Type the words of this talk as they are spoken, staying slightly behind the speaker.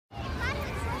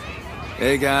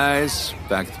Hey, guys.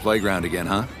 Back at the playground again,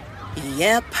 huh?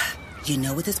 Yep. You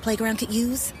know what this playground could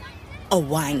use? A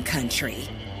wine country.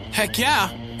 Heck yeah.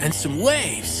 And some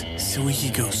waves so we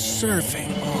could go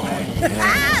surfing. Oh, yeah.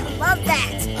 Ah, love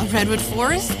that. A redwood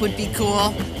forest would be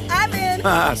cool. I'm in.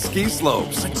 Ah, ski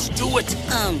slopes. Let's do it.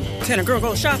 Can a girl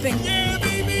go shopping? Yeah,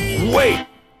 baby. Wait!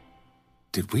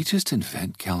 Did we just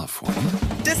invent California?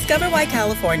 Discover why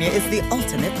California is the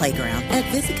ultimate playground at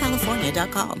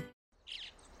visitcalifornia.com.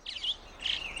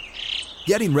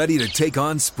 Getting ready to take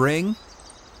on spring?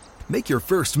 Make your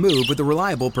first move with the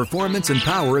reliable performance and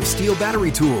power of Steel battery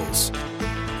tools.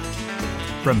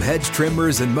 From hedge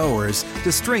trimmers and mowers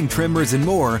to string trimmers and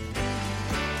more,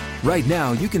 right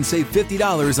now you can save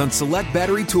 $50 on select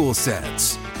battery tool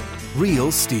sets.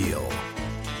 Real Steel.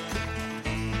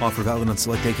 Offer valid on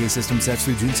select AK system sets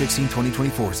through June 16,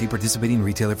 2024. See participating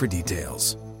retailer for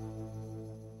details.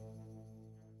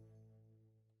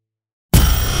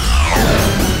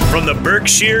 From the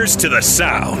Berkshires to the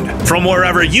Sound, from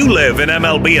wherever you live in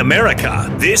MLB America,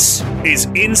 this is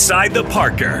Inside the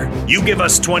Parker. You give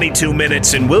us 22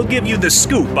 minutes and we'll give you the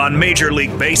scoop on Major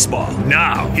League Baseball.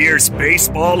 Now, here's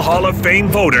Baseball Hall of Fame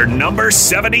voter number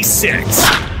 76,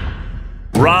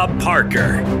 Rob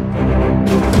Parker.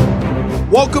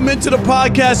 Welcome into the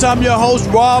podcast. I'm your host,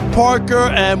 Rob Parker,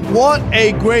 and what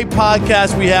a great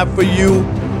podcast we have for you.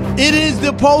 It is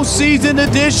the postseason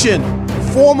edition.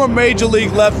 Former Major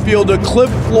League left fielder Cliff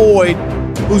Floyd,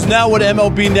 who's now with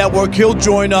MLB Network, he'll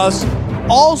join us.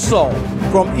 Also,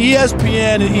 from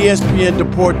ESPN and ESPN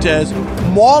Deportes,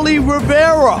 Marly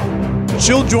Rivera.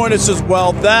 She'll join us as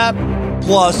well. That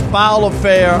plus Foul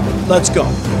Affair. Let's go.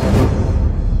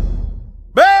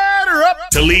 Batter up!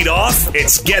 To lead off,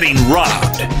 it's Getting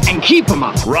Robbed. And keep them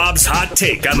up. Rob's hot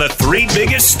take on the three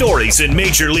biggest stories in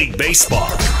Major League Baseball.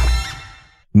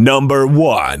 Number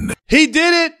one. He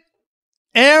did it.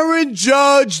 Aaron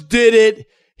Judge did it.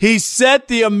 He set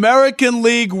the American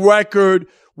League record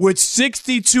with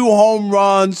 62 home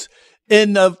runs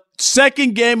in the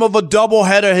second game of a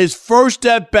doubleheader, his first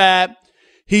at bat.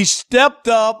 He stepped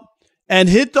up and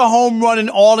hit the home run in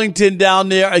Arlington down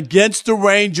there against the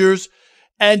Rangers.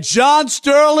 And John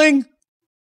Sterling,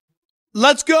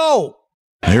 let's go.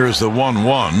 Here's the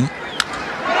 1-1.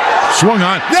 Swung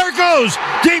on. There it goes.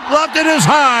 Deep left. It is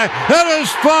high. It is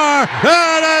far.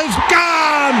 It is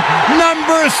gone.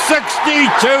 Number 62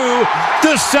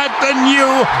 to set the new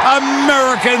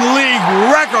American League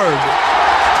record.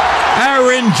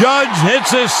 Aaron Judge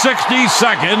hits his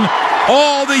 62nd.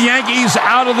 All the Yankees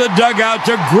out of the dugout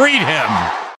to greet him.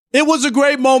 It was a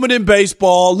great moment in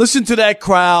baseball. Listen to that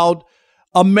crowd.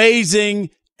 Amazing.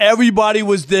 Everybody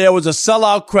was there. It was a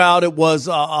sellout crowd. It was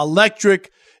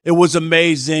electric. It was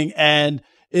amazing, and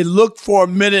it looked for a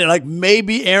minute like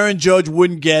maybe Aaron Judge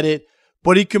wouldn't get it,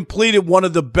 but he completed one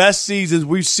of the best seasons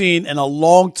we've seen in a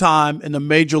long time in the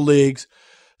major leagues,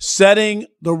 setting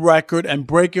the record and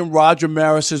breaking Roger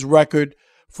Maris's record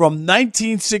from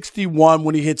 1961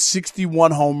 when he hit 61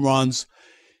 home runs.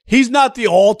 He's not the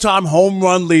all-time home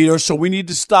run leader, so we need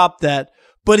to stop that,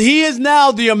 but he is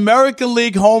now the American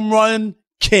League home run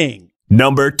king.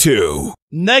 Number two.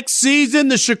 Next season,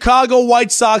 the Chicago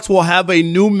White Sox will have a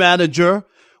new manager.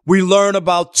 We learn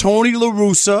about Tony La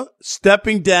Russa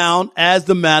stepping down as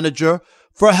the manager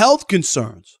for health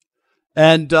concerns.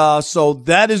 And so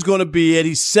that is going to be it.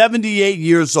 He's 78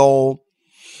 years old.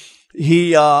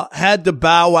 He had to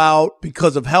bow out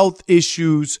because of health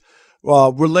issues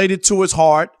related to his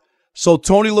heart. So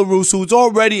Tony La Russa, who's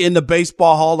already in the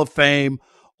Baseball Hall of Fame,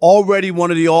 already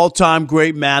one of the all-time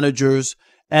great managers,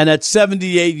 and at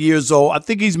 78 years old, I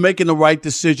think he's making the right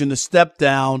decision to step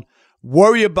down,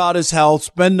 worry about his health,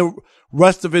 spend the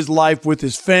rest of his life with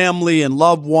his family and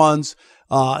loved ones.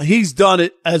 He's done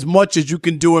it as much as you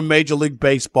can do in Major League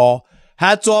Baseball.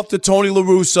 Hats off to Tony La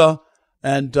Russa,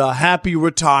 and happy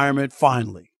retirement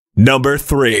finally. Number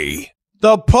three.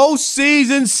 The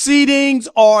postseason seedings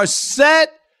are set,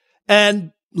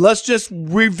 and let's just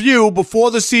review before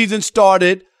the season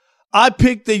started. I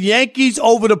picked the Yankees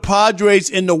over the Padres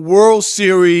in the World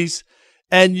Series.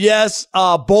 And yes,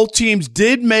 both teams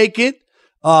did make it.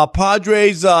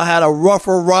 Padres had a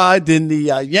rougher ride than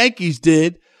the Yankees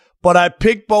did. But I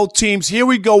picked both teams. Here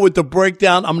we go with the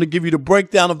breakdown. I'm going to give you the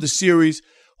breakdown of the series,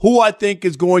 who I think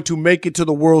is going to make it to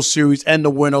the World Series and the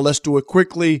winner. Let's do it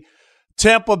quickly.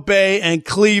 Tampa Bay and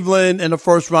Cleveland in the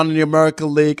first round of the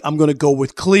American League. I'm going to go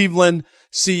with Cleveland.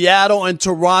 Seattle and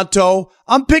Toronto.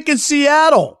 I'm picking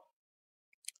Seattle.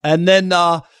 And then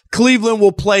Cleveland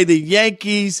will play the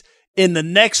Yankees in the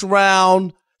next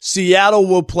round. Seattle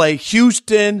will play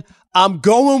Houston. I'm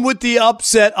going with the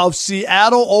upset of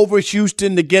Seattle over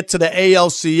Houston to get to the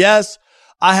ALCS.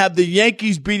 I have the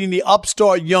Yankees beating the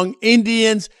upstart Young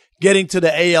Indians, getting to the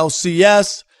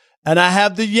ALCS, and I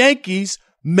have the Yankees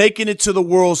making it to the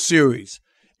World Series.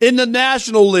 In the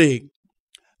National League,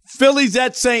 Phillies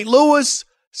at St. Louis,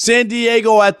 San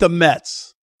Diego at the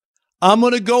Mets. I'm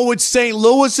going to go with St.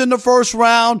 Louis in the first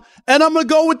round, and I'm going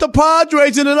to go with the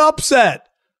Padres in an upset.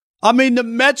 I mean, the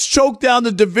Mets choked down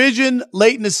the division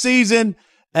late in the season,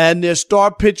 and their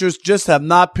star pitchers just have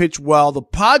not pitched well. The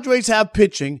Padres have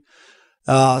pitching,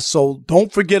 so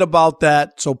don't forget about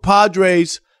that. So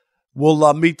Padres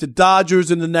will meet the Dodgers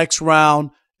in the next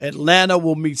round. Atlanta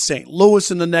will meet St.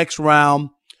 Louis in the next round.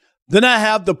 Then I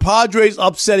have the Padres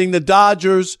upsetting the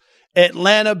Dodgers,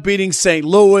 Atlanta beating St.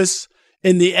 Louis.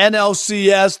 In the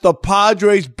NLCS, the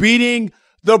Padres beating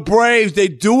the Braves. They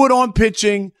do it on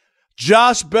pitching.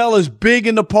 Josh Bell is big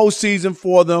in the postseason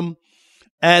for them.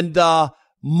 And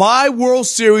my World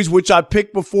Series, which I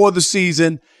picked before the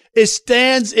season, it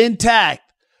stands intact.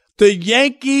 The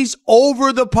Yankees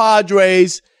over the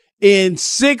Padres in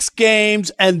 6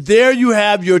 games, and there you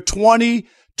have your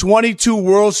 2022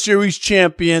 World Series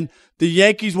champion. The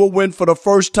Yankees will win for the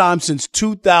first time since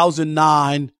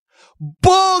 2009.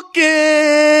 Book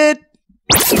it!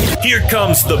 Here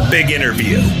comes the big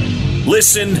interview.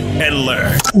 Listen and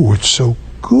learn. Oh, it's so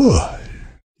good.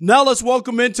 Now let's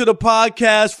welcome into the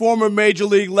podcast former Major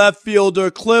League left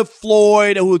fielder Cliff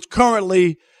Floyd, who is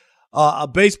currently a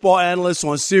baseball analyst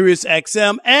on Sirius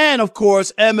XM and, of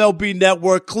course, MLB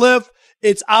Network. Cliff,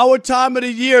 it's our time of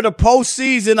the year, the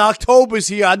postseason. October's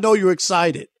here. I know you're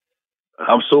excited.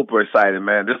 I'm super excited,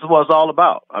 man. This is what it's all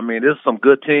about. I mean, this is some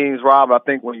good teams, Rob. I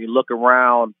think when you look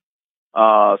around,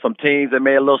 some teams that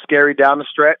made a little scary down the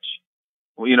stretch.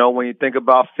 You know, when you think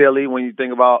about Philly, when you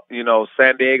think about,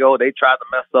 San Diego, they tried to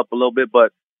mess up a little bit,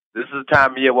 but this is the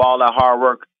time of year where all that hard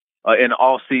work in the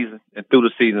off season and through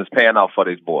the season is paying off for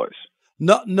these boys.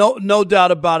 No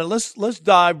doubt about it. Let's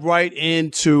dive right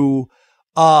into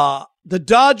the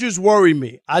Dodgers worry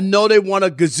me. I know they won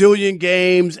a gazillion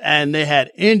games and they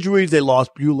had injuries. They lost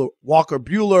Walker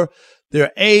Buehler,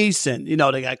 their ace, and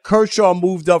they got Kershaw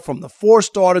moved up from the 4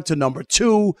 starter to number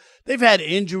 2. They've had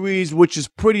injuries, which is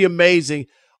pretty amazing.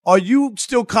 Are you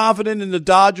still confident in the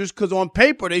Dodgers? Because on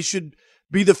paper, they should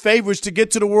be the favorites to get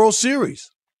to the World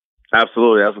Series.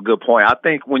 Absolutely. That's a good point. I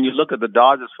think when you look at the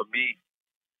Dodgers, for me,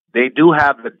 they do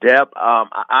have the depth.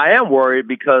 I am worried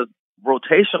because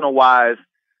rotational-wise,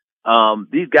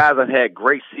 these guys have had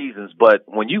great seasons, but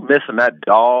when you missing that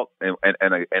dog and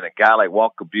a guy like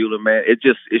Walker Buehler, man, it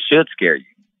should scare you,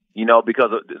 because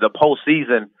the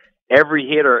postseason, every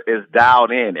hitter is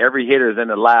dialed in. Every hitter is in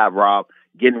the lab, Rob,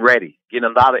 getting ready, getting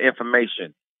a lot of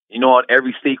information, on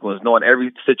every sequence, knowing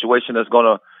every situation that's going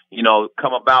to,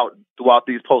 come about throughout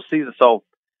these postseasons. So,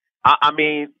 I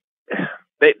mean,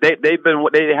 they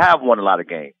have won a lot of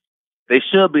games. They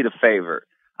should be the favorite.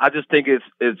 I just think it's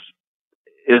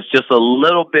just a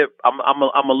little bit. I'm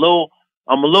a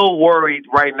little worried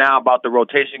right now about the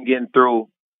rotation getting through.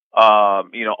 All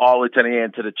the way to the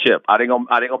end to the chip. Are they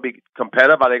gonna be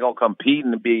competitive? Are they gonna compete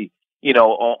and be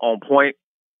on point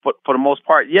for the most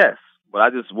part? Yes, but I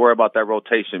just worry about that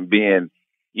rotation being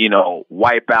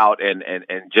wipe out and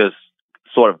just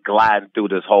sort of gliding through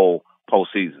this whole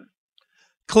postseason.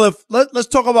 Cliff, let's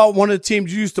talk about one of the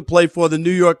teams you used to play for, the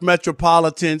New York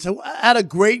Metropolitans. Had a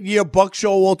great year, Buck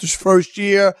Showalter's first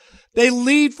year. They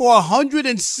lead for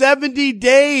 170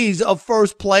 days of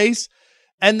first place,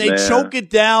 and they choke it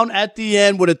down at the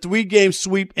end with a 3-game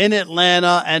sweep in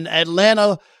Atlanta, and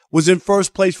Atlanta was in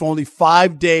first place for only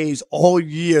 5 days all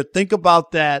year. Think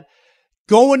about that.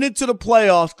 Going into the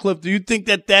playoffs, Cliff, do you think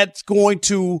that that's going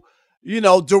to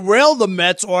derail the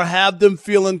Mets or have them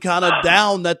feeling kind of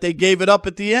down that they gave it up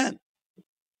at the end?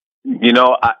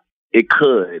 It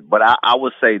could, but I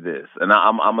would say this, and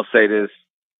I'm going to say this,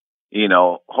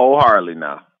 wholeheartedly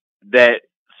now, that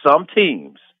some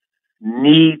teams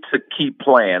need to keep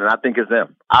playing, and I think it's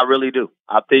them. I really do.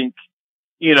 I think,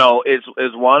 it's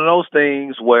one of those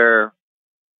things where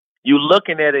you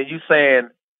looking at it, you saying,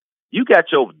 you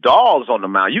got your dogs on the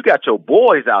mound. You got your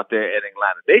boys out there in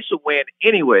Atlanta. They should win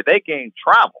anywhere. They can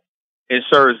travel in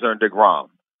Scherzer and DeGrom.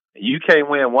 You can't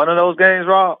win one of those games,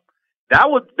 Rob. That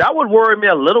would worry me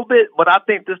a little bit, but I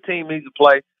think this team needs to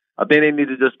play. I think they need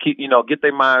to just keep, get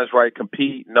their minds right,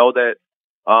 compete, know that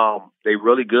they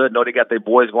really good, know they got their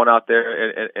boys going out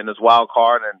there in this wild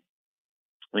card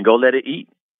and go let it eat.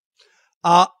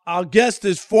 Our guest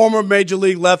is former Major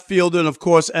League left fielder and, of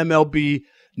course, MLB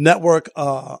Network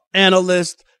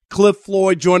analyst Cliff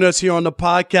Floyd joining us here on the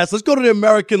podcast. Let's go to the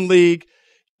American League.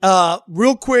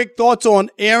 Real quick, thoughts on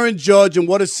Aaron Judge and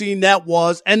what a scene that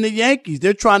was, and the Yankees.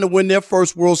 They're trying to win their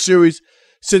first World Series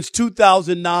since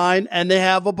 2009, and they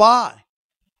have a bye.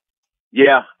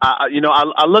 Yeah,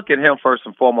 I look at him first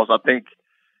and foremost. I think,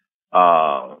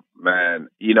 man,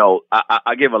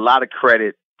 I give a lot of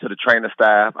credit to the training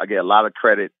staff. I give a lot of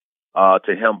credit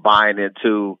to him buying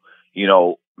into,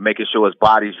 making sure his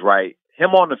body's right.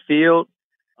 Him on the field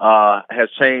has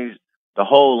changed the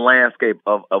whole landscape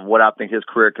of what I think his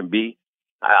career can be.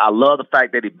 I love the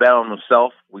fact that he bet on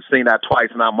himself. We've seen that twice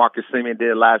now. Marcus Semien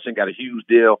did last year, got a huge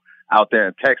deal out there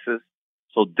in Texas.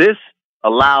 So this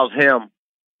allows him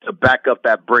to back up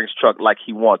that Brinks truck like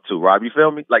he wants to, Rob. You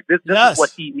feel me? Like this Yes. is what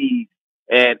he needs.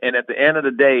 And at the end of the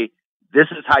day, this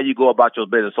is how you go about your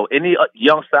business. So any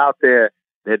youngster out there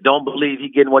that don't believe he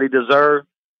getting what he deserves,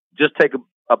 just take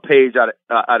a page out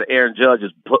of Aaron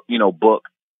Judge's book,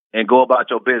 and go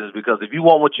about your business. Because if you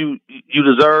want what you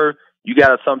deserve, you got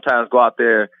to sometimes go out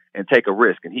there and take a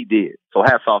risk, and he did. So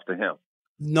hats off to him.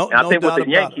 No, and I think with the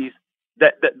Yankees,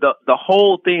 that the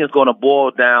whole thing is going to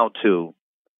boil down to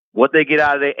what they get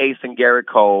out of their ace and Garrett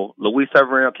Cole. Luis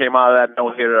Severino came out of that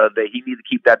no-hitter the other day. He needs to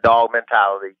keep that dog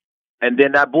mentality. And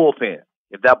then that bullpen.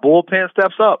 If that bullpen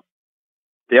steps up,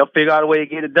 they'll figure out a way to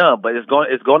get it done. But it's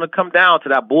going to come down to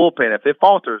that bullpen. If it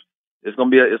falters, it's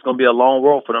going to be a long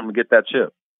road for them to get that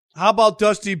chip. How about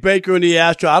Dusty Baker and the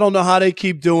Astros? I don't know how they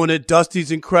keep doing it.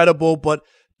 Dusty's incredible, but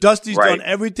Dusty's done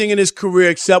everything in his career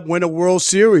except win a World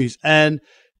Series. And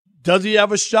does he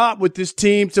have a shot with this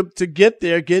team to get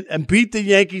there, and beat the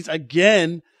Yankees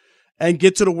again and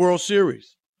get to the World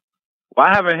Series? Well,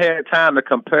 I haven't had time to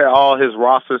compare all his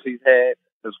rosters he's had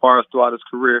as far as throughout his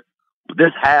career. But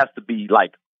this has to be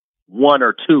like one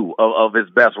or two of his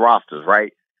best rosters,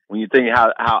 right? When you think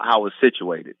how it's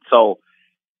situated. So,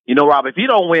 Rob, if you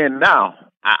don't win now,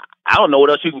 I don't know what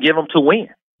else you can give him to win.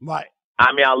 Right.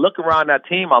 I mean, I look around that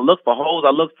team. I look for holes.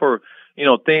 I look for,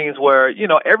 things where,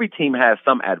 every team has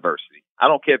some adversity. I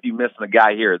don't care if you're missing a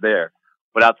guy here or there.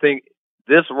 But I think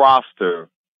this roster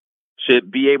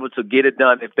should be able to get it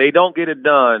done. If they don't get it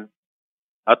done,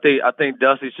 I think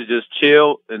Dusty should just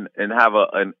chill and have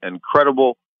an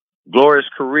incredible, glorious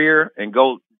career and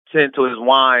go tend to his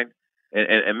wine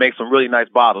and make some really nice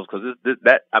bottles. Because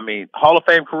Hall of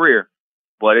Fame career,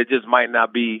 but it just might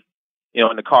not be, in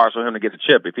the cards for him to get the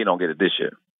chip if he don't get it this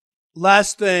year.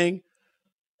 Last thing,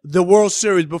 the World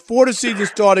Series. Before the season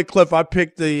started, Cliff, I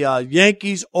picked the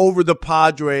Yankees over the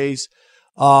Padres.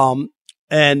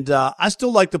 And I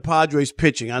still like the Padres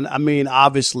pitching. I mean,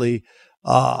 obviously,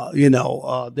 they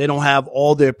don't have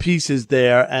all their pieces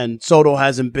there, and Soto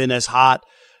hasn't been as hot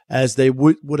as they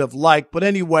would have liked. But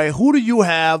anyway, who do you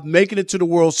have making it to the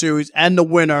World Series and the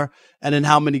winner, and in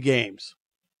how many games?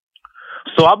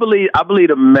 So I believe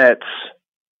the Mets,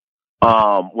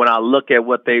 when I look at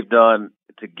what they've done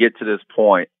to get to this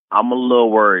point, I'm a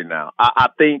little worried now. I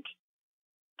think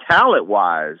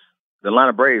talent-wise, the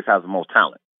Atlanta Braves has the most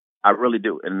talent. I really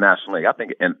do in the National League. I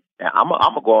think, and I'm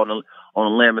gonna go on a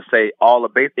limb and say all the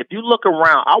base. If you look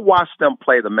around, I watched them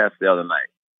play the Mets the other night,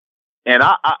 and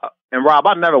and Rob,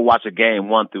 I never watch a game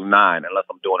 1 through 9 unless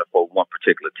I'm doing it for one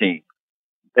particular team.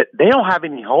 They don't have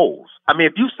any holes. I mean,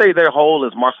 if you say their hole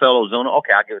is Marcell Ozuna,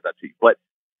 okay, I'll give it that to you. But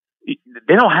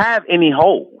they don't have any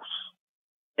holes,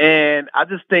 and I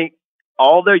just think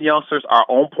all their youngsters are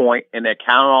on point and they're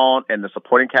counted on, and the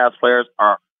supporting cast players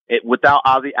are without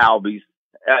Ozzie Albies.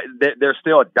 They're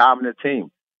still a dominant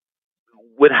team.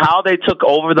 With how they took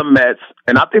over the Mets,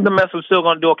 and I think the Mets are still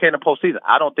going to do okay in the postseason.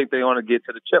 I don't think they're going to get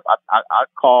to the chip. I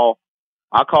call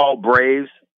Braves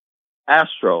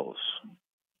Astros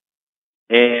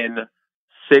in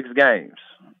 6 games.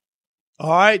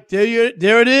 All right,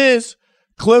 there it is.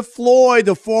 Cliff Floyd,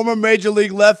 the former Major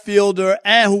League left fielder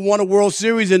and who won a World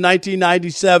Series in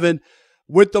 1997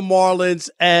 with the Marlins,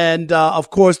 and,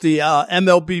 of course, the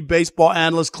MLB baseball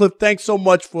analyst. Cliff, thanks so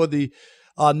much for the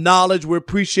knowledge. We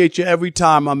appreciate you every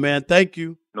time, my man. Thank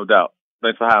you. No doubt.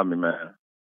 Thanks for having me, man.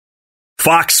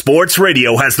 Fox Sports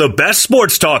Radio has the best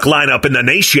sports talk lineup in the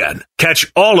nation.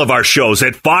 Catch all of our shows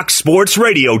at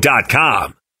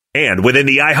foxsportsradio.com. And within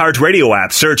the iHeartRadio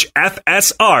app, search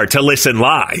FSR to listen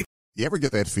live. You ever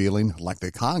get that feeling like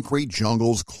the concrete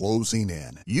jungle's closing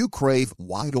in? You crave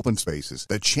wide open spaces,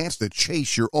 the chance to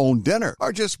chase your own dinner,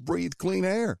 or just breathe clean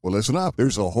air. Well, listen up.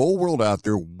 There's a whole world out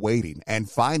there waiting, and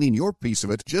finding your piece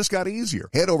of it just got easier.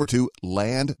 Head over to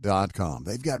Land.com.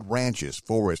 They've got ranches,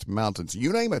 forests, mountains,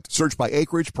 you name it. Search by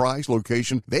acreage, price,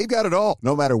 location. They've got it all.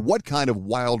 No matter what kind of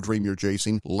wild dream you're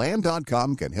chasing,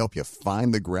 Land.com can help you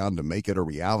find the ground to make it a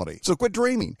reality. So quit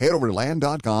dreaming. Head over to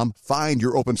Land.com, find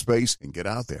your open space, and get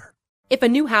out there. If a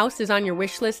new house is on your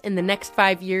wish list in the next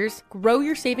 5 years, grow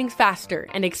your savings faster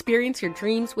and experience your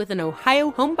dreams with an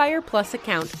Ohio Homebuyer Plus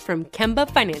account from Kemba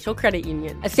Financial Credit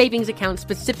Union. A savings account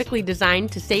specifically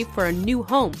designed to save for a new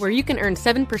home, where you can earn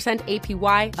 7%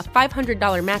 APY, a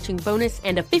 $500 matching bonus,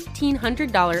 and a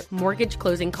 $1,500 mortgage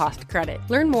closing cost credit.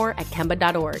 Learn more at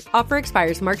Kemba.org. Offer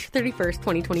expires March 31st,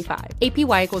 2025.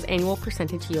 APY equals annual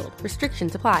percentage yield.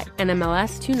 Restrictions apply.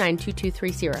 NMLS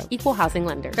 292230. Equal housing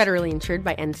lender. Federally insured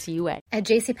by NCUA. At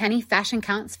JCPenney, fashion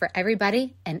counts for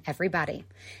everybody and everybody.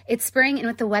 It's spring, and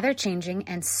with the weather changing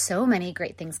and so many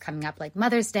great things coming up like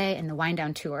Mother's Day and the Wind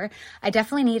Down Tour, I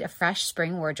definitely need a fresh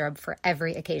spring wardrobe for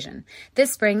every occasion.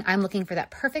 This spring, I'm looking for that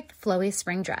perfect flowy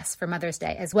spring dress for Mother's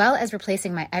Day, as well as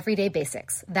replacing my everyday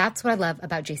basics. That's what I love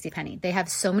about JCPenney. They have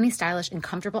so many stylish and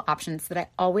comfortable options that I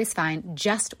always find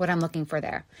just what I'm looking for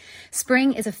there.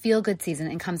 Spring is a feel-good season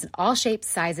and comes in all shapes,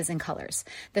 sizes, and colors.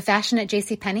 The fashion at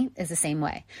JCPenney is the same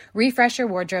way. Refresh your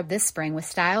wardrobe this spring with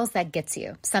styles that gets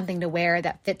you, something to wear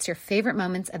that fits your favorite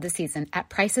moments of the season at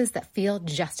prices that feel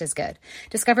just as good.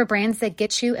 Discover brands that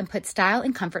get you and put style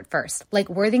and comfort first, like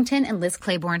Worthington and Liz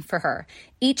Claiborne for her,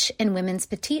 each in women's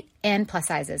petite and plus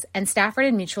sizes, and Stafford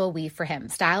and Mutual Weave for him,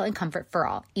 style and comfort for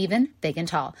all, even big and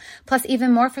tall. Plus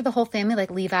even more for the whole family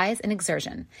like Levi's and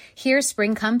Exertion. Here,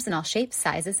 spring comes in all shapes,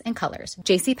 sizes, and colors.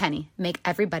 JCPenney, make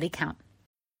everybody count.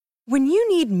 When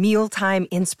you need mealtime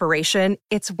inspiration,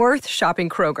 it's worth shopping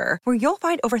Kroger, where you'll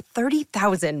find over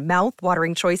 30,000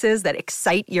 mouth-watering choices that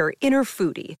excite your inner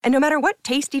foodie. And no matter what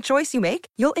tasty choice you make,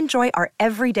 you'll enjoy our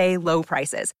everyday low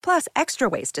prices, plus extra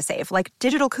ways to save, like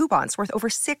digital coupons worth over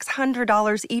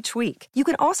 $600 each week. You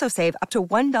can also save up to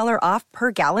 $1 off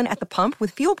per gallon at the pump with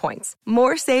fuel points.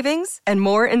 More savings and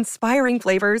more inspiring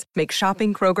flavors make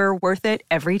shopping Kroger worth it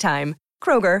every time.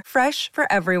 Kroger, fresh for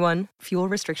everyone. Fuel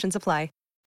restrictions apply.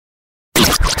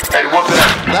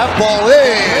 That ball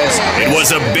is. It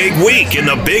was a big week in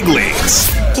the big leagues.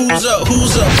 Who's up?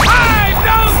 Who's up? I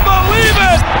don't believe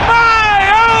it!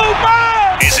 My, oh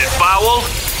my! Is it foul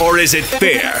or is it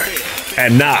fair?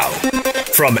 And now,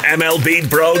 from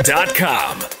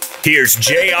MLBBro.com, here's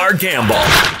J.R. Gamble.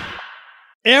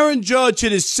 Aaron Judge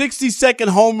hit his 62nd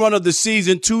home run of the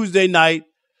season Tuesday night,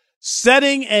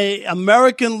 setting an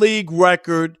American League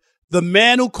record. The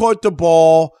man who caught the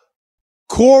ball,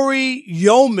 Corey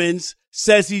Yeomans,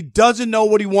 says he doesn't know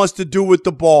what he wants to do with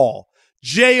the ball.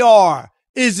 JR,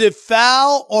 is it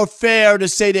foul or fair to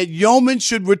say that Yeomans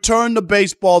should return the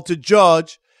baseball to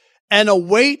Judge and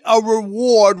await a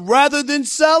reward rather than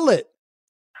sell it?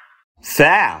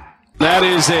 Foul. That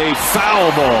is a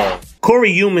foul ball.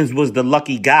 Corey Yeomans was the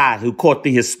lucky guy who caught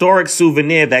the historic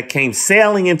souvenir that came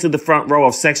sailing into the front row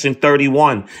of Section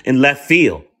 31 in left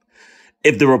field.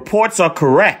 If the reports are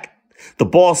correct, the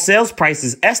ball sales price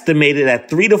is estimated at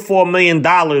 $3 to $4 million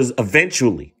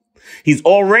eventually. He's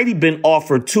already been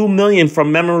offered $2 million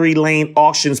from Memory Lane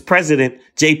Auctions president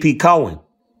J.P. Cohen.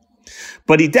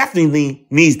 But he definitely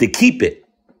needs to keep it.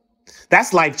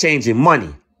 That's life-changing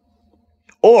money.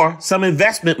 Or some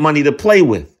investment money to play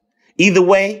with. Either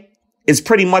way, it's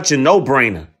pretty much a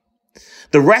no-brainer.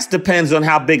 The rest depends on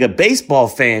how big a baseball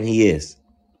fan he is.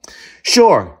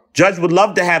 Sure, Judge would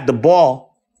love to have the ball,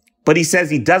 but he says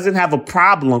he doesn't have a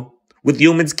problem with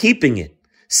Yeomans keeping it,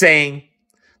 saying,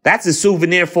 that's a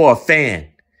souvenir for a fan.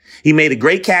 He made a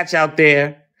great catch out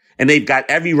there, and they've got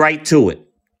every right to it.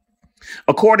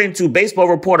 According to baseball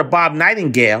reporter Bob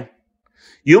Nightingale,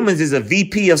 Yeomans is a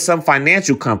VP of some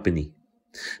financial company.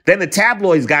 Then the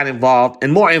tabloids got involved,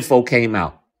 and more info came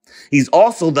out. He's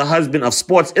also the husband of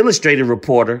Sports Illustrated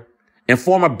reporter and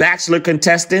former Bachelor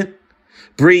contestant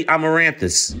Bree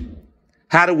Amaranthus.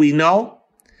 How do we know?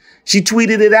 She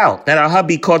tweeted it out that her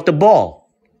hubby caught the ball.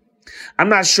 I'm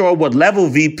not sure what level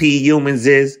VP Yeomans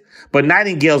is, but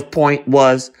Nightingale's point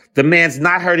was the man's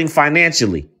not hurting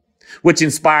financially, which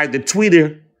inspired the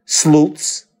tweeter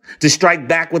sleuths to strike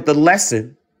back with a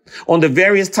lesson on the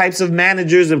various types of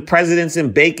managers and presidents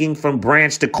in baking from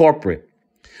branch to corporate.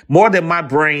 More than my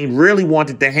brain really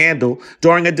wanted to handle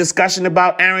during a discussion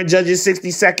about Aaron Judge's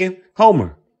 62nd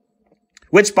homer,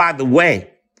 which, by the way,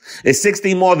 is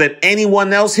 60 more than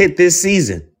anyone else hit this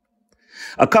season.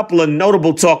 A couple of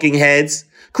notable talking heads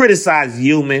criticized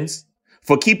Yeomans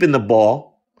for keeping the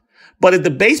ball, but if the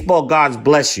baseball gods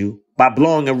bless you by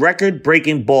blowing a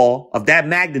record-breaking ball of that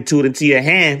magnitude into your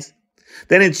hands,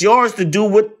 then it's yours to do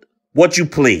with what you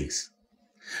please.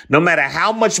 No matter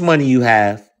how much money you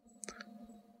have,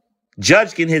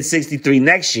 Judge can hit 63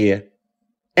 next year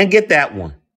and get that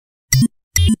one.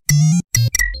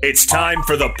 It's time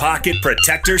for the Pocket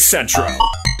Protector Central.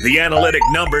 The analytic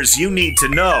numbers you need to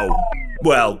know.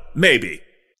 Well, maybe.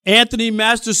 Anthony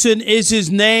Masterson is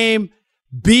his name.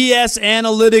 BS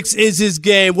analytics is his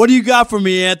game. What do you got for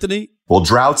me, Anthony? Well,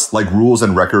 droughts, like rules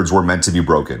and records, were meant to be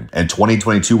broken, and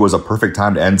 2022 was a perfect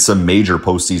time to end some major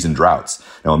postseason droughts.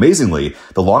 Now, amazingly,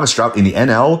 the longest drought in the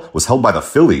NL was held by the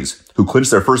Phillies, who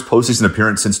clinched their first postseason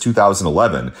appearance since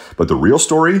 2011. But the real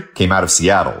story came out of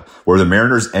Seattle, where the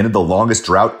Mariners ended the longest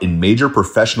drought in major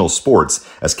professional sports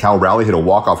as Cal Raleigh hit a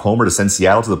walk-off homer to send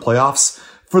Seattle to the playoffs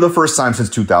for the first time since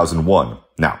 2001.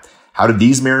 Now, how did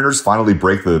these Mariners finally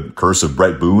break the curse of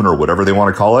Brett Boone, or whatever they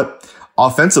want to call it?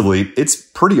 Offensively, it's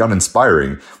pretty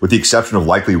uninspiring, with the exception of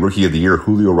likely Rookie of the Year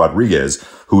Julio Rodriguez,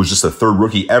 who was just the third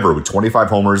rookie ever with 25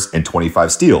 homers and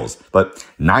 25 steals, but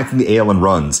ninth in the AL in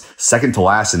runs, second to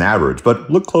last in average.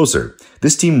 But look closer.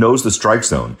 This team knows the strike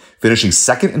zone, finishing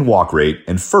second in walk rate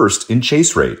and first in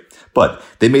chase rate. But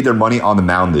they made their money on the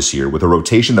mound this year with a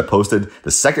rotation that posted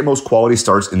the second most quality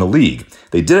starts in the league.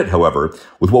 They did it, however,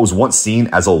 with what was once seen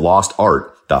as a lost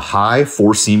art, the high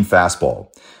four-seam fastball.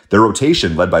 Their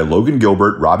rotation, led by Logan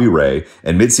Gilbert, Robbie Ray,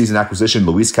 and midseason acquisition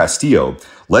Luis Castillo,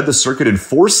 led the circuit in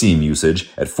four-seam usage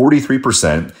at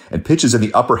 43% and pitches in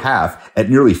the upper half at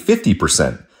nearly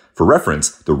 50%. For reference,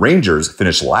 the Rangers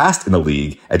finished last in the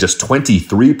league at just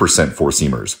 23%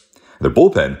 four-seamers. Their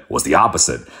bullpen was the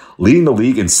opposite, leading the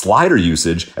league in slider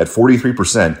usage at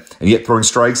 43% and yet throwing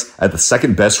strikes at the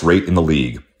second best rate in the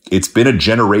league. It's been a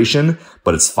generation,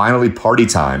 but it's finally party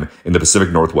time in the Pacific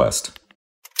Northwest.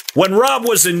 When Rob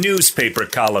was a newspaper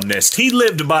columnist, he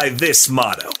lived by this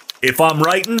motto: if I'm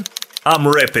writing, I'm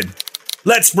ripping.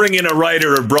 Let's bring in a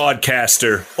writer or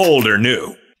broadcaster, old or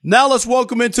new. Now let's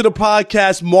welcome into the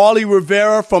podcast Marly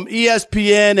Rivera from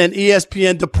ESPN and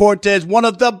ESPN Deportes, one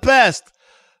of the best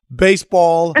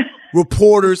baseball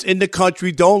reporters in the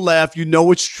country. Don't laugh. You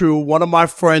know it's true. One of my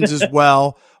friends as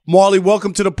well. Marly,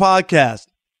 welcome to the podcast.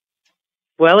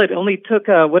 Well, it only took,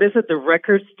 the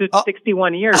record stood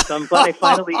 61 years, so I'm glad I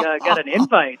finally got an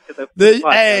invite to the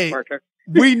podcast, Parker.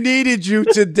 We needed you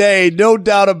today, no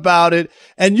doubt about it.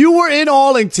 And you were in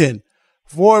Arlington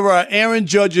for Aaron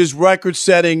Judge's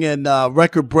record-setting and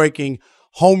record-breaking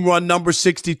home run number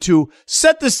 62.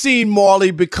 Set the scene, Marly,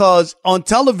 because on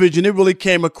television it really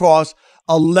came across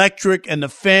electric, and the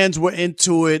fans were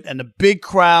into it, and the big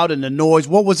crowd and the noise.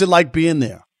 What was it like being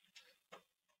there?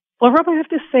 Well, Rob, I have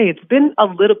to say, it's been a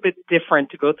little bit different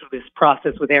to go through this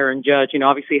process with Aaron Judge. You know,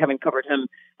 obviously having covered him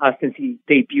since he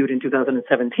debuted in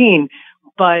 2017,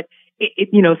 but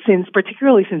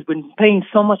particularly since we've been paying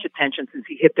so much attention since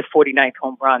he hit the 49th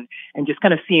home run, and just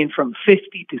kind of seeing from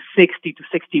 50 to 60 to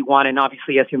 61, and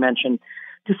obviously, as you mentioned,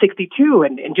 to 62,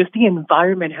 and just the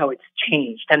environment, how it's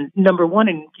changed. And number one,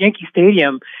 in Yankee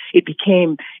Stadium, it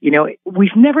became,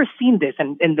 we've never seen this.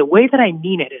 And the way that I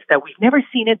mean it is that we've never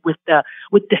seen it with the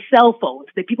cell phones,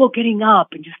 the people getting up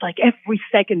and just like every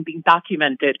second being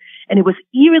documented. And it was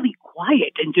eerily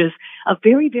quiet and just a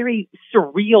very, very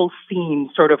surreal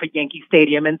scene sort of at Yankee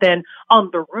Stadium. And then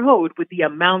on the road with the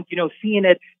amount, seeing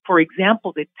it, for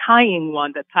example, the tying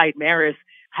one that tied Maris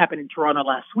happened in Toronto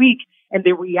last week, and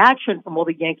the reaction from all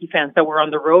the Yankee fans that were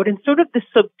on the road, and sort of the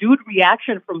subdued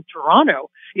reaction from Toronto,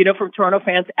 from Toronto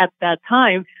fans at that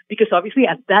time, because obviously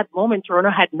at that moment, Toronto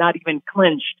had not even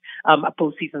clinched a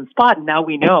postseason spot. And now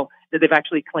we know that they've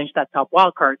actually clinched that top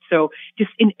wild card. So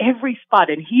just in every spot,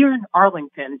 and here in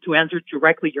Arlington, to answer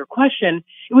directly your question,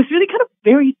 it was really kind of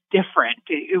very different.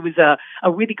 It was a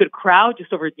really good crowd,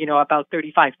 just over, about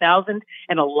 35,000,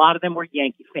 and a lot of them were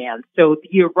Yankee fans. So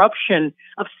the eruption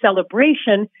of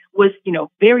celebration was,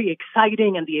 very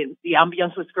exciting, and the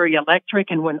ambiance was very electric.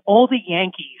 And when all the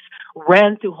Yankees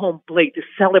ran to home plate to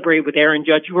celebrate with Aaron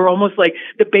Judge, you were almost like,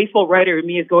 the baseball writer in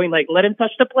me is going like, let him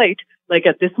touch the plate. Like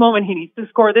at this moment, he needs to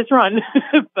score this run.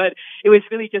 But it was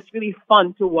really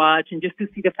fun to watch, and just to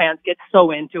see the fans get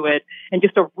so into it, and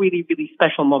just a really, really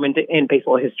special moment in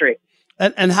baseball history.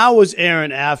 And how was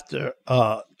Aaron after?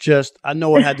 I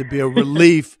know it had to be a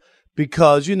relief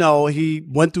because, he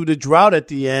went through the drought at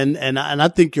the end. And I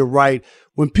think you're right.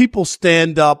 When people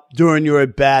stand up during your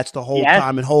at-bats the whole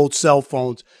time and hold cell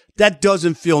phones, that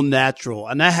doesn't feel natural.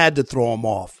 And that had to throw him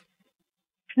off.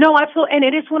 No, absolutely. And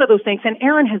it is one of those things. And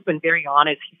Aaron has been very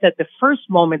honest. He said the first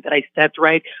moment that I stepped,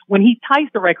 right, when he ties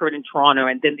the record in Toronto,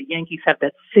 and then the Yankees have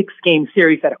that 6-game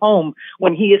series at home,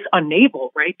 when he is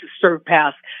unable, right, to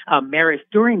surpass Maris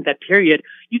during that period,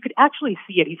 you could actually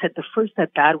see it. He said the first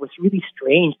at-bat was really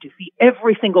strange to see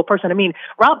every single person. I mean,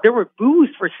 Rob, there were boos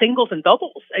for singles and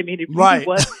doubles. I mean, it really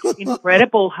was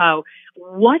incredible how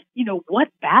what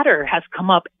batter has come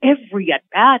up every at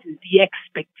bat, is the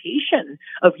expectation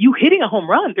of you hitting a home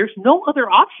run. There's no other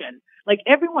option Like,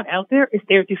 everyone out there is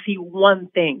there to see one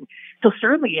thing. So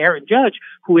certainly Aaron Judge,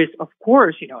 who is, of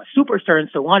course, you know, a superstar and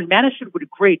so on, managed it with a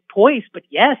great poise. But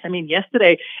yes, I mean,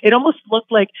 yesterday, it almost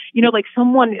looked like, you know, like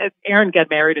Aaron got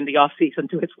married in the off season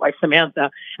to his wife, Samantha.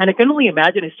 And I can only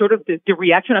imagine it's sort of the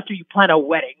reaction after you plan a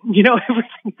wedding. You know,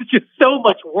 everything is just so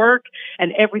much work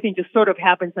and everything just sort of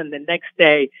happens. And the next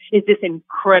day is this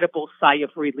incredible sigh of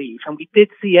relief. And we did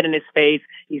see it in his face.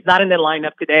 He's not in the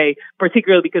lineup today,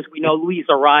 particularly because we know Luis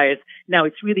Arraez now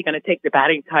it's really going to take the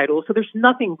batting title. So there's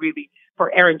nothing really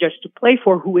for Aaron Judge to play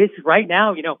for, who is right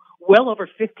now, you know, well over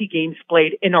 50 games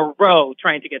played in a row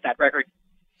trying to get that record.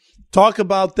 Talk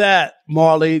about that,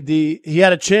 Marley. He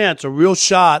had a chance, a real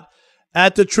shot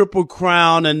at the Triple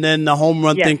Crown, and then the home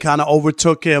run thing kind of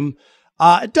overtook him.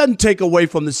 It doesn't take away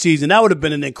from the season. That would have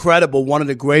been an incredible, one of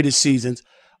the greatest seasons.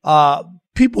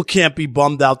 People can't be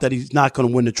bummed out that he's not going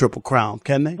to win the Triple Crown,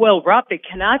 can they? Well, Rob, they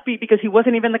cannot be, because he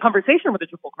wasn't even in the conversation with the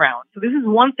Triple Crown. So this is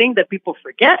one thing that people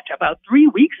forget. About 3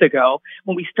 weeks ago,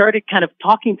 when we started kind of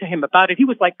talking to him about it, he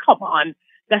was like, come on,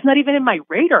 that's not even in my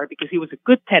radar, because he was a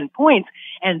good 10 points.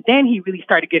 And then he really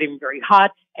started getting very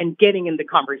hot and getting in the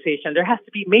conversation. There has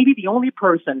to be maybe the only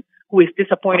person who is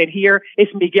disappointed here is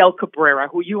Miguel Cabrera,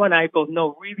 who you and I both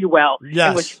know really well,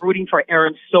 and was rooting for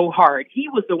Aaron so hard. He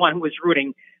was the one who was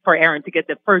rooting for Aaron to get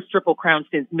the first Triple Crown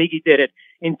since Miggy did it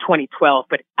in 2012,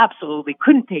 but absolutely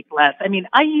couldn't take less. I mean,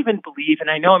 I even believe,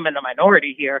 and I know I'm in the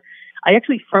minority here, I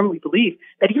actually firmly believe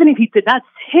that even if he did not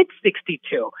hit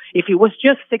 62, if he was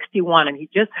just 61 and he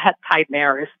just had tied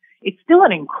Maris, it's still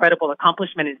an incredible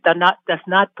accomplishment. It does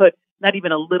not put not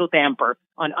even a little damper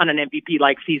on an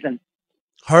MVP-like season.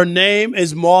 Her name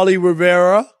is Marley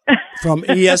Rivera from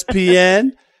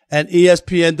ESPN and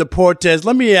ESPN Deportes.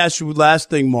 Let me ask you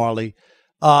last thing, Marley.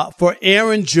 For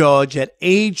Aaron Judge at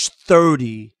age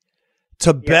 30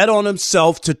 to bet on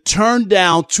himself, to turn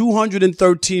down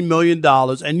 $213 million,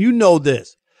 and you know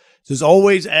this. There's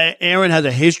always, Aaron has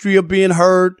a history of being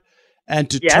hurt, and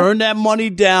to turn that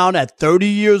money down at 30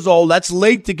 years old, that's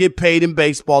late to get paid in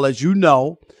baseball, as you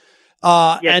know.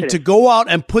 And to go out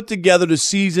and put together the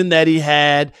season that he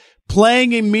had,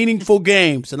 playing in meaningful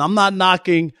games. And I'm not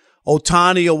knocking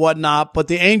Ohtani or whatnot, but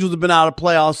the Angels have been out of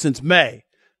playoffs since May.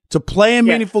 To play in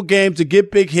meaningful games, to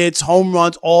get big hits, home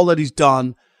runs, all that he's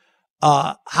done.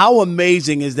 How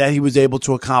amazing is that he was able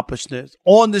to accomplish this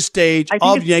on the stage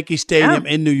of Yankee Stadium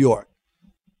in New York?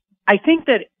 I think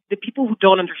that the people who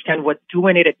don't understand what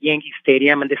doing it at Yankee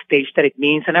Stadium and the stage that it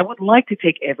means, and I would like to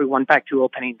take everyone back to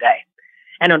opening day.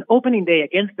 And on opening day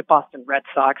against the Boston Red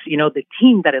Sox, you know, the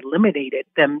team that eliminated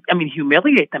them, I mean,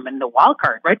 humiliated them in the wild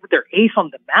card, right? With their ace on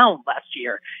the mound last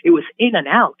year. It was in and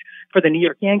out for the New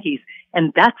York Yankees.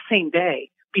 And that same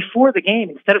day, before the game,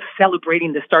 instead of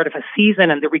celebrating the start of a season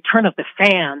and the return of the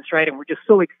fans, right? And we're just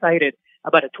so excited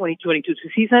about a 2022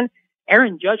 season,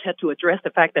 Aaron Judge had to address the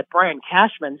fact that Brian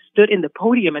Cashman stood in the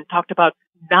podium and talked about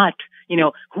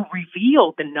who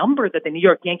revealed the number that the New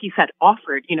York Yankees had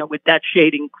offered, you know, with that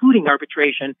shade, including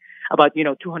arbitration, about, you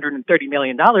know, $230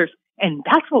 million. And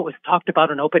that's what was talked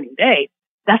about on opening day.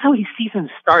 That's how his season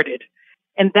started.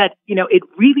 And that, you know, it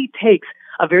really takes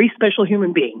a very special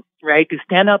human being, right, to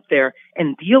stand up there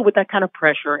and deal with that kind of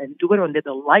pressure and do it under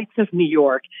the lights of New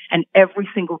York and every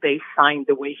single day sign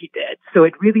the way he did. So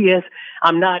it really is,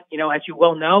 I'm not, you know, as you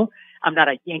well know, I'm not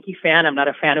a Yankee fan. I'm not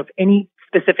a fan of any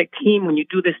specific team. When you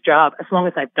do this job, as long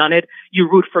as I've done it, you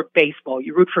root for baseball,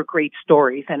 you root for great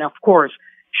stories. And of course,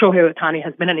 Shohei Ohtani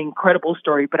has been an incredible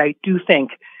story, but I do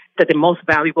think that the most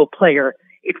valuable player,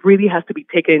 it really has to be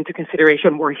taken into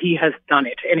consideration where he has done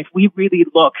it. And if we really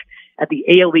look at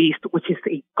the AL East, which is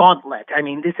a gauntlet, I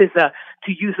mean, this is to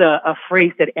use a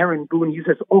phrase that Aaron Boone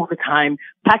uses all the time,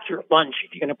 pack your lunch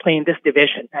if you're going to play in this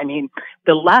division. I mean,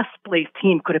 the last place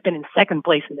team could have been in second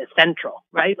place in the Central,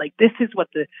 right? Like, this is what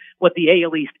the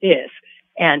AL East is.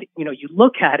 And, you know, you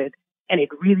look at it, and it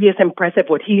really is impressive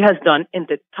what he has done in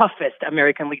the toughest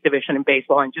American League division in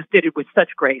baseball, and just did it with such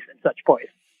grace and such poise.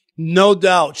 No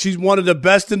doubt. She's one of the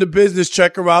best in the business.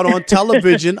 Check her out on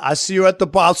television. I see her at the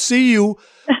bar. I'll see you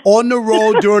on the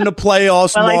road during the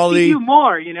playoffs, well, Marley. I see you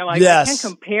more, you know. I can't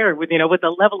compare with, you know, with the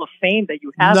level of fame that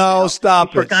you have. No, now.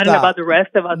 Stop You've forgotten about the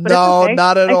rest of us. But no, it's okay.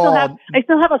 Not at all. I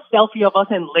still have a selfie of us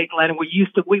in Lakeland when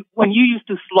you used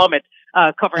to slum it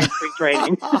covering spring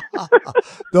training.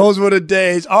 Those were the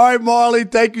days. All right, Marley,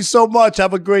 thank you so much.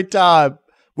 Have a great time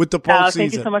with the postseason.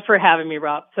 Thank you so much for having me,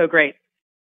 Rob. So great.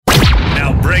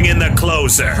 Now bring in the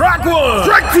closer. Strike one.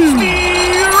 Strike two.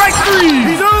 Strike three.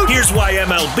 He's out. Here's why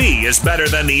MLB is better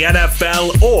than the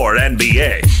NFL or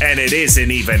NBA, and it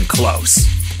isn't even close.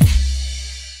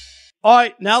 All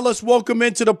right, now let's welcome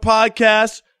into the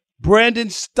podcast Brandon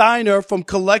Steiner from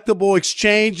Collectible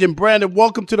Exchange. And Brandon,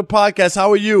 welcome to the podcast.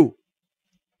 How are you?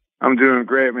 I'm doing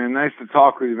great, man. Nice to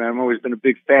talk with you, man. I've always been a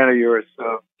big fan of yours,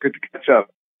 so good to catch up.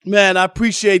 Man, I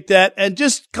appreciate that. And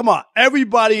just, come on,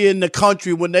 everybody in the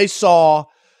country, when they saw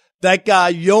that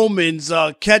guy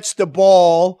Yeomans catch the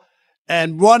ball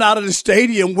and run out of the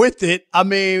stadium with it, I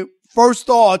mean, first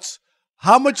thoughts,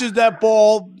 how much is that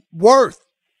ball worth?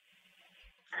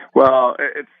 Well,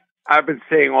 I've been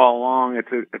saying all along it's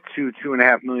a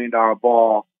 $2.5 million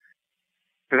ball.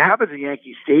 If it happens at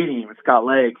Yankee Stadium, it's got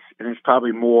legs, and it's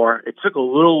probably more. It took a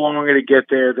little longer to get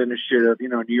there than it should have. You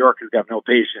know, New York has got no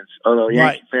patience, although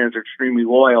Yankee fans are extremely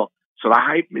loyal. So the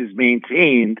hype is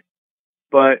maintained,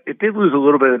 but it did lose a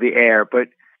little bit of the air. But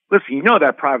listen, you know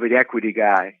that private equity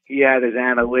guy. He had his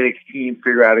analytics team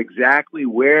figure out exactly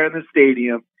where in the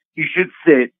stadium he should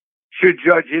sit, should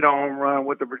judge hit a home run,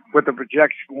 what the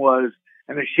projection was,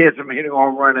 and the chance of hitting a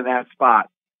home run in that spot.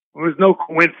 It was no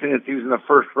coincidence he was in the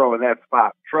first row in that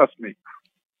spot. Trust me.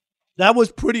 That was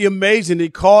pretty amazing. He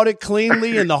caught it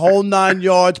cleanly in the whole 9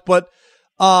 yards. But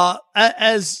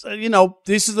as you know,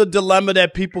 this is a dilemma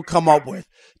that people come up with.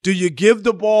 Do you give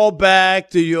the ball back?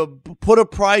 Do you put a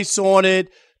price on it?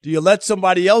 Do you let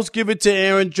somebody else give it to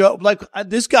Aaron Judge? Like,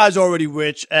 this guy's already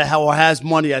rich, or has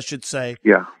money, I should say.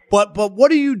 Yeah. But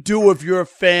what do you do if you're a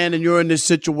fan and you're in this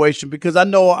situation? Because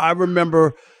I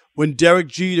remember when Derek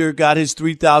Jeter got his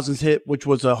 3,000th hit, which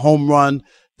was a home run,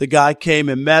 the guy came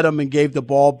and met him and gave the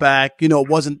ball back. You know, it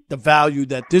wasn't the value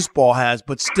that this ball has,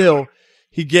 but still,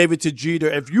 he gave it to Jeter.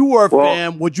 If you were a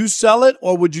fan, would you sell it,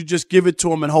 or would you just give it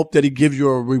to him and hope that he gives you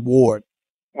a reward?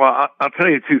 Well, I'll tell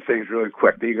you two things really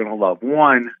quick that you're going to love.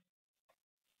 One,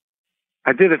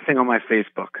 I did a thing on my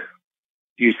Facebook.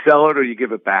 Do you sell it or you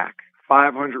give it back?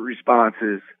 500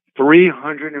 responses.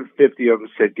 350 of them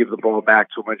said, give the ball back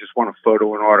to him. I just want a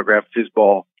photo and autograph. It's his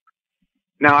ball.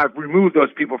 Now, I've removed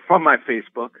those people from my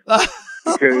Facebook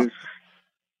because,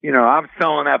 you know, I'm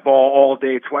selling that ball all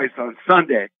day, twice on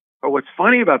Sunday. But what's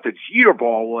funny about the Jeter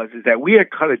ball is that we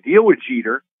had cut a deal with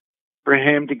Jeter for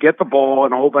him to get the ball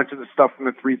and a whole bunch of the stuff from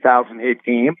the 3,000 hit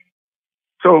game.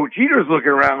 So Jeter's looking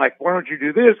around like, why don't you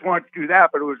do this? Why don't you do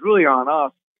that? But it was really on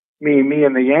us, me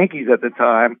and the Yankees at the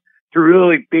time, to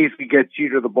really basically get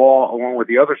Jeter the ball along with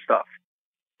the other stuff.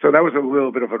 So that was a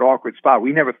little bit of an awkward spot.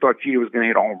 We never thought Jeter was going to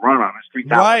hit a home run on his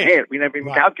 3,000 hit. We never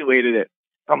even calculated it.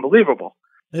 Unbelievable.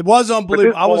 It was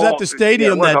unbelievable. I was at the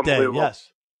stadium that day.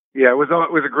 Yes. Yeah, it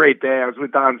was a great day. I was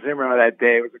with Don Zimmer that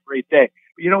day. It was a great day.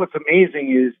 But you know what's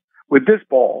amazing is with this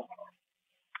ball,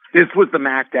 this was the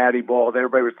Mac Daddy ball that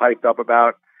everybody was hyped up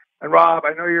about. And Rob,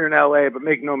 I know you're in LA, but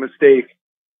make no mistake,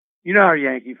 you know how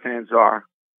Yankee fans are.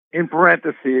 In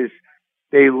parentheses,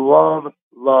 they love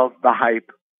the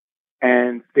hype,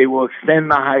 and they will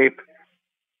extend the hype.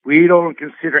 We don't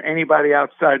consider anybody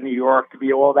outside New York to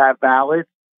be all that valid.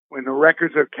 When the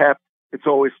records are kept, it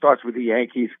always starts with the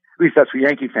Yankees. At least that's what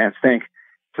Yankee fans think.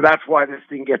 So that's why this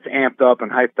thing gets amped up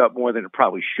and hyped up more than it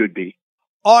probably should be.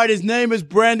 All right, his name is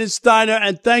Brandon Steiner,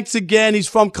 and thanks again. He's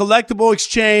from Collectible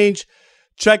Exchange.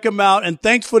 Check him out, and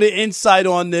thanks for the insight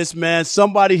on this, man.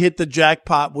 Somebody hit the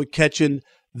jackpot with catching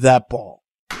that ball.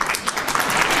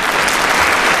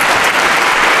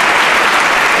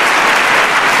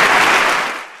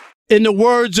 In the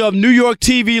words of New York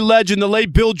TV legend, the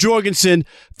late Bill Jorgensen,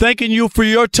 thanking you for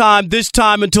your time this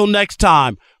time until next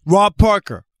time. Rob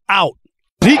Parker, out.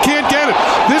 He can't get it.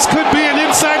 This could be an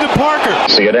inside to Parker.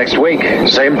 See you next week.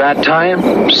 Same bat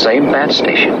time, same bat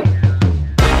station.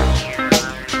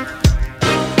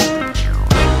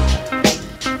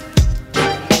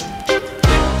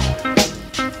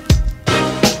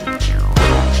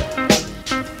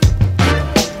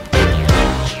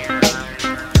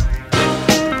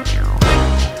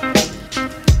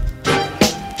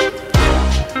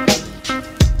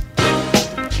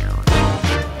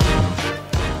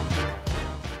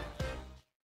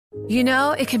 You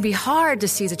know, it can be hard to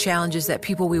see the challenges that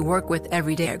people we work with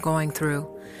every day are going through.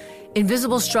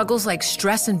 Invisible struggles like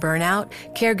stress and burnout,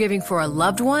 caregiving for a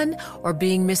loved one, or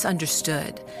being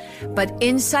misunderstood. But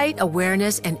insight,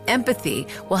 awareness, and empathy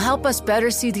will help us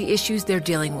better see the issues they're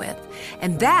dealing with.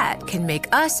 And that can make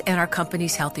us and our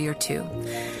companies healthier too.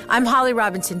 I'm Holly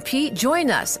Robinson Peete. Join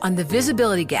us on The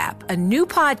Visibility Gap, a new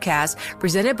podcast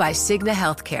presented by Cigna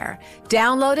Healthcare.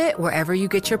 Download it wherever you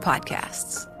get your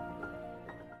podcasts.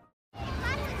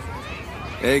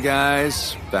 Hey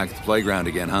guys, back at the playground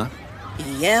again, huh?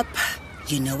 Yep.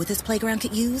 You know what this playground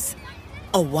could use?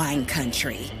 A wine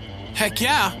country. Heck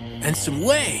yeah, and some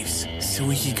waves so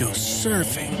we could go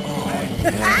surfing.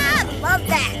 Oh, love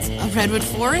that. A redwood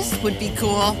forest would be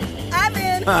cool. I'm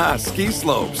in. Ski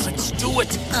slopes. Let's do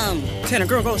it. Can a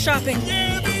girl go shopping?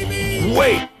 Yeah, baby.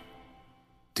 Wait!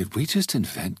 Did we just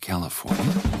invent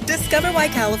California? Discover why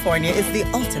California is the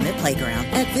ultimate playground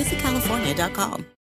at visitcalifornia.com.